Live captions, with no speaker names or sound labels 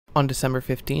On December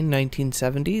 15,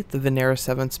 1970, the Venera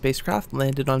 7 spacecraft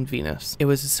landed on Venus. It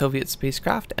was a Soviet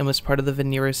spacecraft and was part of the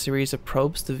Venera series of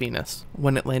probes to Venus.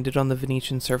 When it landed on the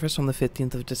Venetian surface on the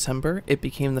 15th of December, it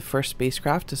became the first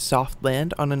spacecraft to soft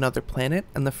land on another planet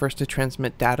and the first to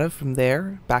transmit data from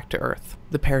there back to Earth.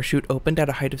 The parachute opened at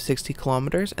a height of 60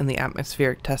 kilometers and the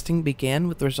atmospheric testing began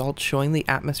with results showing the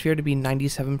atmosphere to be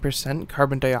 97%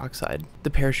 carbon dioxide. The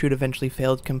parachute eventually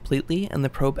failed completely and the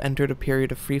probe entered a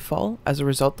period of freefall. As a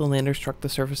result, the lander struck the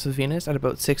surface of Venus at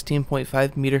about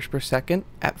 16.5 meters per second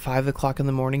at 5 o'clock in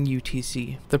the morning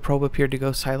UTC. The probe appeared to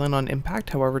go silent on impact,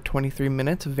 however 23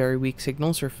 minutes of very weak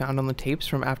signals were found on the tapes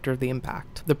from after the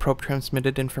impact. The probe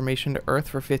transmitted information to Earth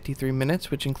for 53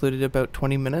 minutes, which included about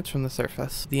 20 minutes from the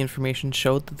surface. The information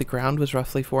showed that the ground was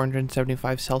roughly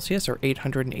 475 Celsius or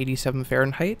 887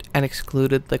 Fahrenheit and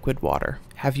excluded liquid water.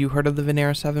 Have you heard of the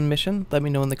Venera 7 mission? Let me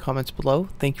know in the comments below.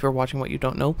 Thank you for watching What You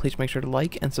Don't Know. Please make sure to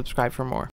like and subscribe for more.